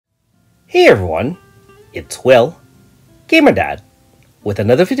Hey everyone, it's Will, Gamer Dad, with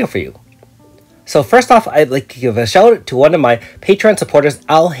another video for you. So first off, I'd like to give a shout out to one of my Patreon supporters,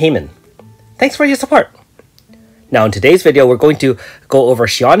 Al Heyman. Thanks for your support. Now in today's video, we're going to go over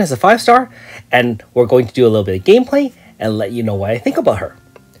Shionne as a 5-star, and we're going to do a little bit of gameplay and let you know what I think about her.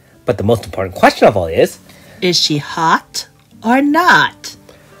 But the most important question of all is she hot or not?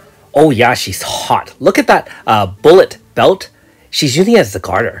 Oh yeah, she's hot. Look at that bullet belt. She's using it as a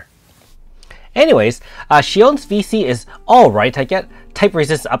garter. Anyways, Shionne's VC is alright, I get. Type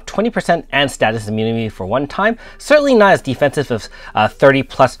resist up 20% and status immunity for one time. Certainly not as defensive as 30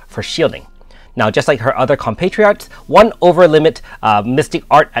 plus for shielding. Now, just like her other compatriots, 1 over limit Mystic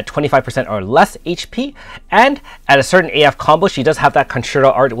Art at 25% or less HP, and at a certain AF combo, she does have that Concerto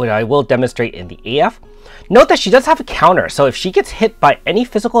Art, which I will demonstrate in the AF. Note that she does have a counter, so if she gets hit by any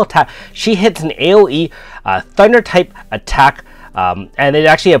physical attack, she hits an AoE Thunder type attack, and it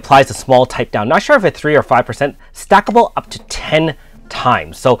actually applies a small type down. Not sure if it's 3 or 5%, stackable up to 10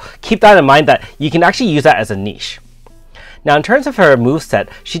 times. So keep that in mind that you can actually use that as a niche. Now in terms of her moveset,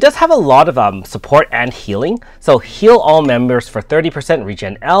 she does have a lot of support and healing. So heal all members for 30%,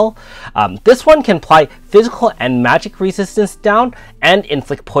 regen L. This one can apply physical and magic resistance down and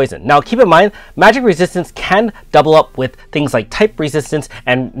inflict poison. Now keep in mind, magic resistance can double up with things like type resistance,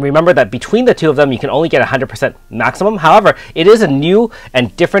 and remember that between the two of them you can only get 100% maximum. However, it is a new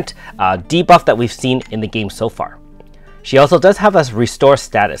and different debuff that we've seen in the game so far. She also does have a restore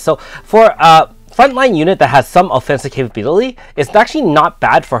status. So for frontline unit that has some offensive capability, it's actually not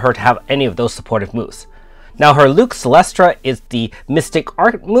bad for her to have any of those supportive moves. Now her Luke Celestra is the Mystic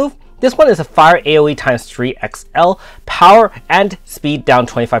Art move. This one is a fire AoE times 3 XL, power and speed down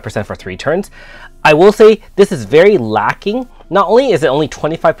 25% for 3 turns. I will say this is very lacking. Not only is it only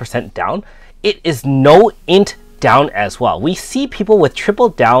 25% down, it is no int down as well. We see people with triple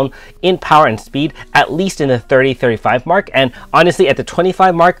down in power and speed, at least in the 30-35 mark, and honestly at the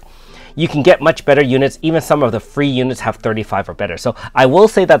 25 mark, you can get much better units. Even some of the free units have 35 or better. So I will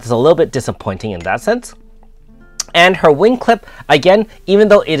say that's a little bit disappointing in that sense. And her wing clip, again, even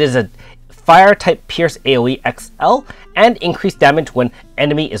though it is a fire type pierce AoE XL and increased damage when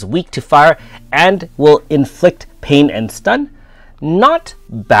enemy is weak to fire and will inflict pain and stun, not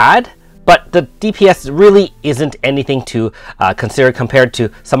bad, but the DPS really isn't anything to consider compared to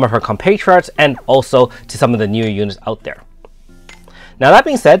some of her compatriots and also to some of the newer units out there. Now that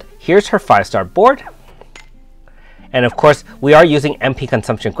being said, here's her 5-star board. And of course, we are using MP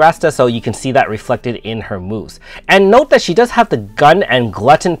Consumption Grasta, so you can see that reflected in her moves. And note that she does have the gun and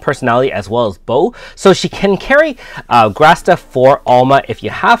glutton personality as well as bow, so she can carry Grasta for Alma if you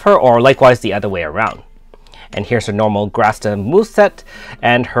have her, or likewise the other way around. And here's her normal Grasta moveset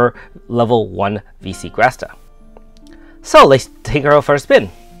and her level 1 VC Grasta. So let's take her out for a spin.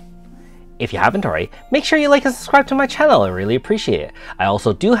 If you haven't already, make sure you like and subscribe to my channel. I really appreciate it. I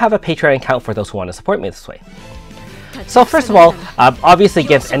also do have a Patreon account for those who want to support me this way. So first of all, obviously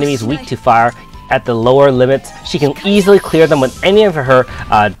against enemies weak to fire at the lower limits, she can easily clear them with any of her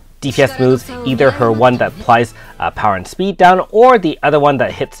DPS moves, either her one that applies power and speed down, or the other one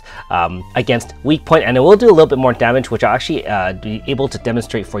that hits against weak point, and it will do a little bit more damage, which I'll actually be able to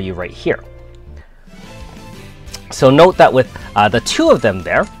demonstrate for you right here. So note that with the two of them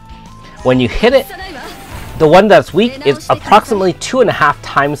there, when you hit it, the one that's weak is approximately 2.5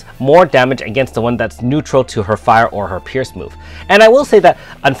 times more damage against the one that's neutral to her fire or her pierce move. And I will say that,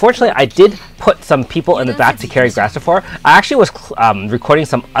 unfortunately, I did put some people in the back to carry Grasta for. I actually was recording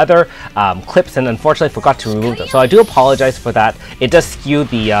some other clips and unfortunately forgot to remove them. So I do apologize for that. It does skew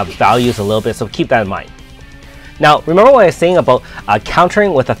the values a little bit, so keep that in mind. Now, remember what I was saying about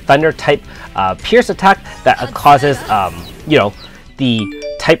countering with a Thunder type pierce attack that causes, you know, the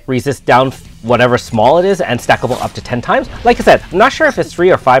type resist down whatever small it is and stackable up to 10 times. Like I said, I'm not sure if it's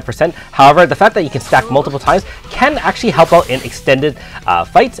 3 or 5%. However, the fact that you can stack multiple times can actually help out in extended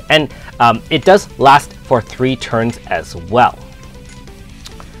fights, and it does last for 3 turns as well.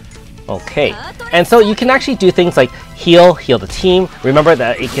 Okay, and so you can actually do things like heal the team. Remember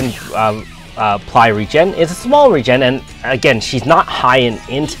that it can apply regen. It's a small regen, and again, she's not high in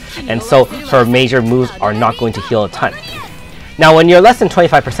int, and so her major moves are not going to heal a ton. Now when you're less than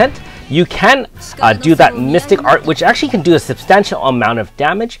 25%, you can do that Mystic Art, which actually can do a substantial amount of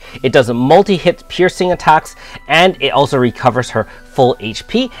damage. It does multi-hit piercing attacks, and it also recovers her full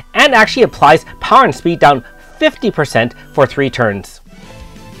HP, and actually applies power and speed down 50% for 3 turns.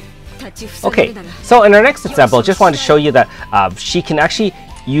 Okay, so in our next example, I just wanted to show you that she can actually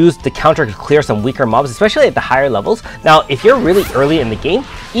use the counter to clear some weaker mobs, especially at the higher levels. Now, if you're really early in the game,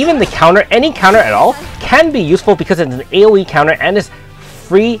 even the counter, any counter at all, can be useful because it's an AoE counter and is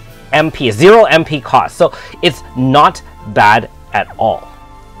free MP, 0 MP cost. So it's not bad at all.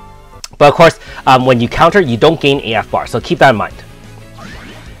 But of course, when you counter, you don't gain AF bar, so keep that in mind.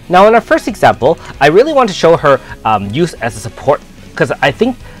 Now in our first example, I really want to show her use as a support, because I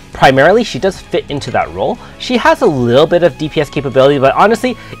think primarily she does fit into that role. She has a little bit of DPS capability, but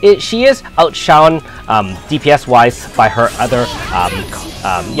honestly, she is outshone DPS wise by her other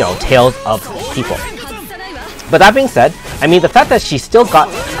tales of people. But that being said, I mean, the fact that she still got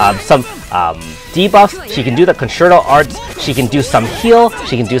some debuffs, she can do the concerto arts, she can do some heal,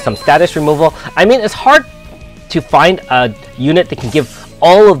 she can do some status removal. I mean, it's hard to find a unit that can give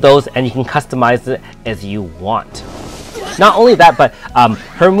all of those, and you can customize it as you want. Not only that, but her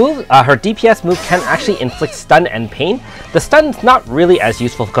DPS move can actually inflict stun and pain. The stun's not really as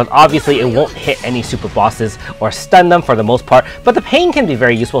useful because obviously it won't hit any super bosses or stun them for the most part, but the pain can be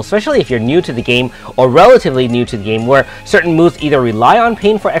very useful, especially if you're new to the game or relatively new to the game, where certain moves either rely on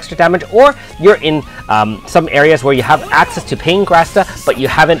pain for extra damage, or you're in some areas where you have access to pain Grasta, but you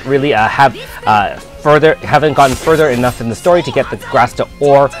haven't really haven't gotten further enough in the story to get the Grasta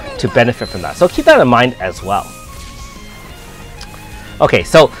ore to benefit from that. So keep that in mind as well. Okay,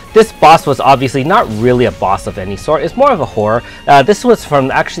 so this boss was obviously not really a boss of any sort. It's more of a horror. This was from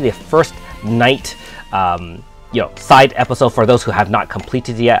actually the first night, side episode for those who have not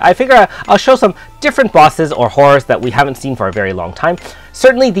completed it yet. I figure I'll show some different bosses or horrors that we haven't seen for a very long time.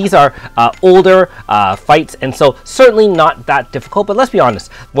 Certainly these are older fights, and so certainly not that difficult, but let's be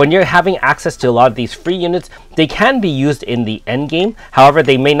honest, when you're having access to a lot of these free units, they can be used in the end game. However,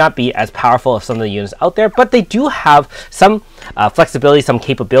 they may not be as powerful as some of the units out there, but they do have some flexibility, some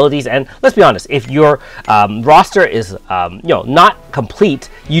capabilities, and let's be honest, if your roster is not complete,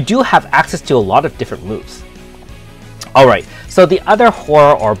 you do have access to a lot of different moves. Alright, so the other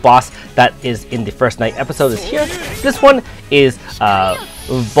horror or boss that is in the first night episode is here. This one is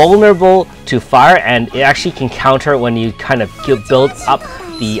vulnerable to fire, and it actually can counter when you kind of build up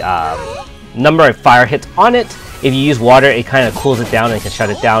the number of fire hits on it. If you use water, it kind of cools it down and can shut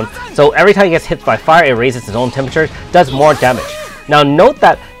it down. So every time it gets hit by fire, it raises its own temperature, does more damage. Now note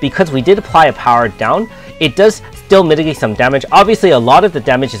that because we did apply a power down, it does still mitigate some damage. Obviously, a lot of the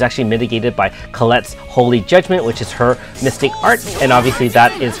damage is actually mitigated by Colette's Holy Judgment, which is her mystic art, and obviously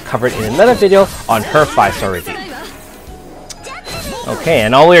that is covered in another video on her 5-star review. Okay,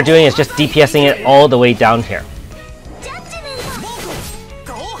 and all we're doing is just DPSing it all the way down here.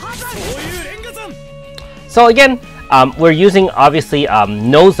 So again, we're using obviously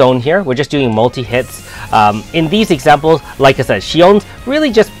no zone here. We're just doing multi-hits. In these examples, like I said, Shionne's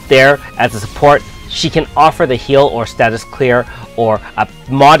really just there as a support. She can offer the heal or status clear or a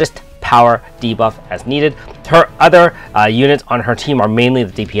modest power debuff as needed. Her other units on her team are mainly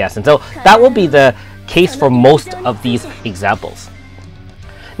the DPS, and so that will be the case for most of these examples.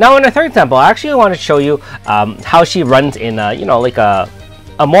 Now in our third example, I actually want to show you how she runs in a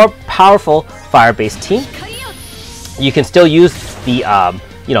more powerful fire-based team. You can still use the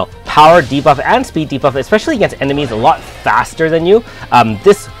power debuff and speed debuff, especially against enemies a lot faster than you.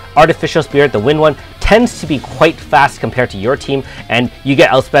 This Artificial Spirit, the wind one, tends to be quite fast compared to your team, and you get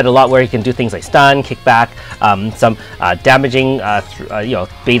outsped a lot where you can do things like stun, kickback, some damaging,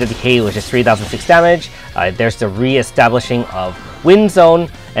 beta decay, which is 3006 damage. There's the re-establishing of wind zone,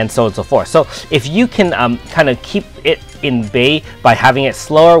 and so on and so forth. So if you can kind of keep it in bay by having it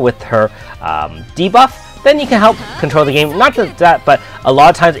slower with her debuff, then you can help control the game. Not just that, but a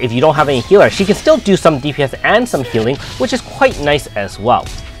lot of times if you don't have any healer, she can still do some DPS and some healing, which is quite nice as well.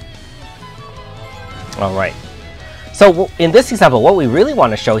 Alright, so in this example, what we really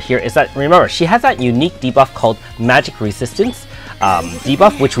want to show here is that, remember, she has that unique debuff called Magic Resistance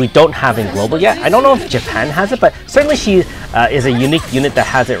debuff, which we don't have in Global yet. I don't know if Japan has it, but certainly she is a unique unit that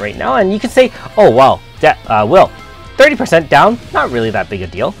has it right now. And you can say, oh wow, Will, 30% down, not really that big a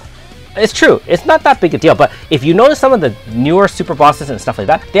deal. It's true, it's not that big a deal, but if you notice some of the newer super bosses and stuff like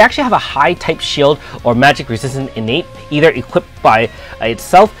that, they actually have a high type shield or magic resistance innate, either equipped by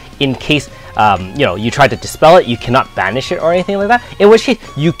itself in case you try to dispel it, you cannot banish it or anything like that, in which case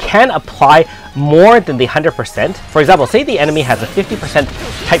you can apply more than the 100%. For example, say the enemy has a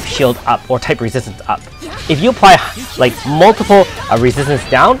 50% type shield up or type resistance up. If you apply like multiple resistance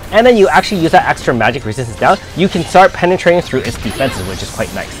down, and then you actually use that extra magic resistance down, you can start penetrating through its defenses, which is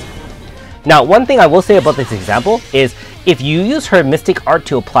quite nice. Now, one thing I will say about this example is if you use her Mystic Art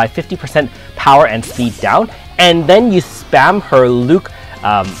to apply 50% power and speed down, and then you spam her Luke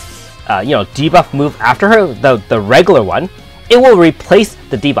debuff move after her, the regular one, it will replace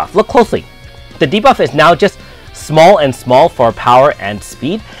the debuff. Look closely. The debuff is now just small and small for power and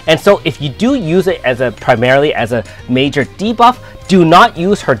speed. And so if you do use it as primarily as a major debuff, do not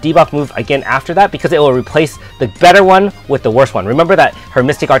use her debuff move again after that, because it will replace the better one with the worst one. Remember that her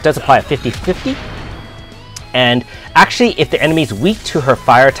Mystic Art does apply a 50-50. And actually, if the enemy is weak to her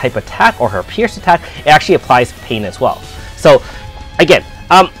fire type attack or her pierce attack, it actually applies pain as well. So again,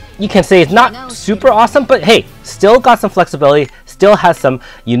 you can say it's not super awesome, but hey, still got some flexibility, still has some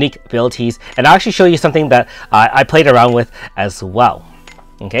unique abilities, and I'll actually show you something that I played around with as well.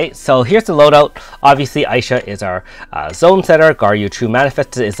 Okay, so here's the loadout. Obviously, Aisha is our zone setter. Garyu True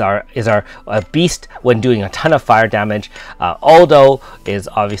Manifest is our beast when doing a ton of fire damage. Aldo is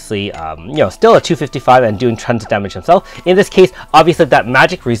obviously still a 255 and doing tons of damage himself. In this case, obviously that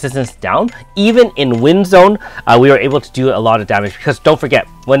magic resistance down, even in Wind Zone, we were able to do a lot of damage, because don't forget,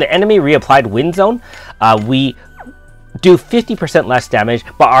 when the enemy reapplied Wind Zone, we do 50% less damage,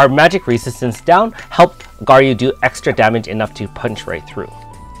 but our magic resistance down helped Garyu do extra damage enough to punch right through.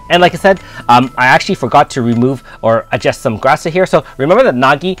 And like I said, I actually forgot to remove or adjust some Grasta here. So remember that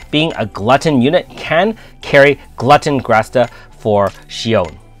Nagi, being a Glutton unit, can carry Glutton Grasta for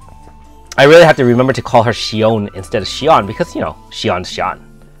Shionne. I really have to remember to call her Shionne instead of Shionne, because, you know, Shionne's Shionne.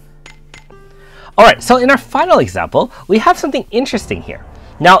 Alright, so in our final example, we have something interesting here.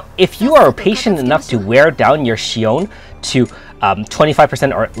 Now, if you are patient enough to wear down your Shionne to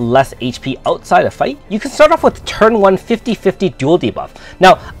 25% or less HP outside a fight, you can start off with turn 1 50-50 dual debuff.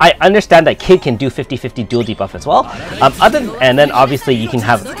 Now, I understand that Kid can do 50-50 dual debuff as well. And then obviously you can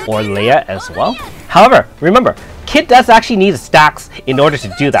have Orlea as well. However, remember, Kid does actually need stacks in order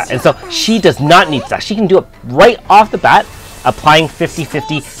to do that. And so she does not need stacks. She can do it right off the bat, applying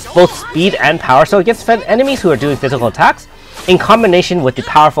 50-50 both speed and power. So against enemies who are doing physical attacks, in combination with the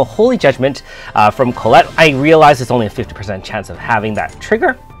powerful Holy Judgment from Colette, I realize there's only a 50% chance of having that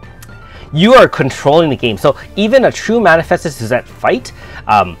trigger. You are controlling the game. So even a true Manifested Suzette fight,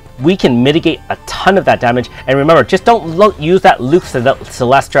 we can mitigate a ton of that damage. And remember, just don't use that Luke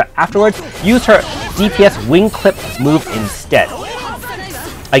Celestra afterwards. Use her DPS Wing Clip move instead.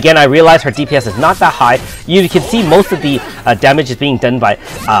 Again, I realize her DPS is not that high. You can see most of the damage is being done by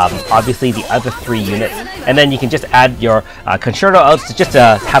obviously the other 3 units. And then you can just add your Concerto outs to just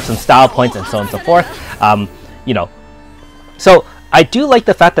have some style points and so on and so forth. So I do like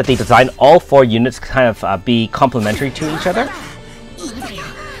the fact that they designed all 4 units to kind of be complementary to each other.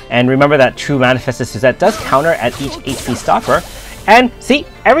 And remember that True Manifested Suzette does counter at each HP stopper. And see,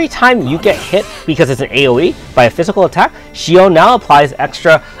 every time you get hit, because it's an AoE, by a physical attack, Shionne now applies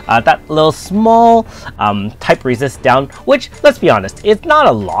extra, that little small type resist down, which, let's be honest, it's not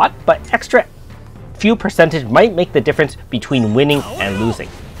a lot, but extra few percentage might make the difference between winning and losing.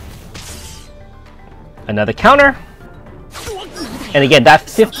 Another counter. And again, that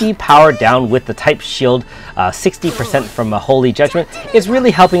 50 power down with the type shield, 60% from a Holy Judgment, is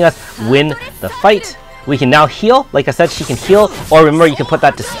really helping us win the fight. We can now heal. Like I said, she can heal, or remember, you can put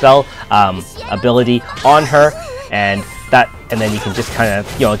that Dispel ability on her, and then you can just kind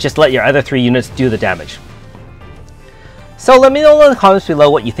of, just let your other 3 units do the damage. So let me know in the comments below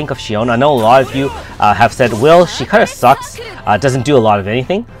what you think of Shionne. I know a lot of you have said, Will, she kind of sucks, doesn't do a lot of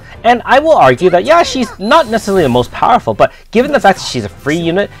anything. And I will argue that, yeah, she's not necessarily the most powerful, but given the fact that she's a free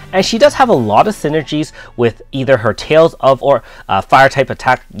unit, and she does have a lot of synergies with either her Tales of or fire type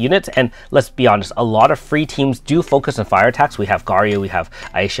attack units, and let's be honest, a lot of free teams do focus on fire attacks. We have Garyu, we have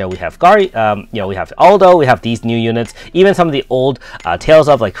Aisha, we have we have Aldo, we have these new units, even some of the old Tales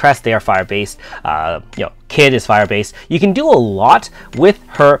of, like Crest, they are fire based, Kid is fire based. You can do a lot with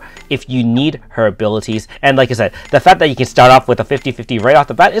her if you need her abilities, and like I said, the fact that you can start off with a 50-50 right off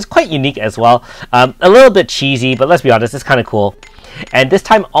the bat is quite unique as well. A little bit cheesy, but let's be honest, it's kind of cool. And this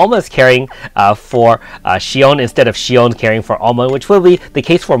time Alma is carrying for Shionne instead of Shionne carrying for Alma, which will be the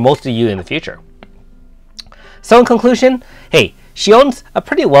case for most of you in the future. So in conclusion, hey, Shionne's a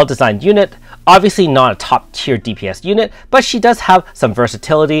pretty well designed unit, obviously not a top tier DPS unit, but she does have some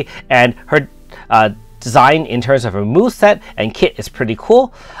versatility, and her design in terms of her moveset and kit is pretty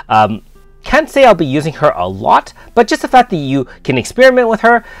cool. Can't say I'll be using her a lot, but just the fact that you can experiment with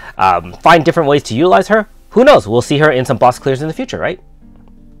her, find different ways to utilize her, who knows, we'll see her in some boss clears in the future, right?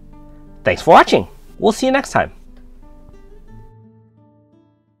 Thanks for watching. We'll see you next time.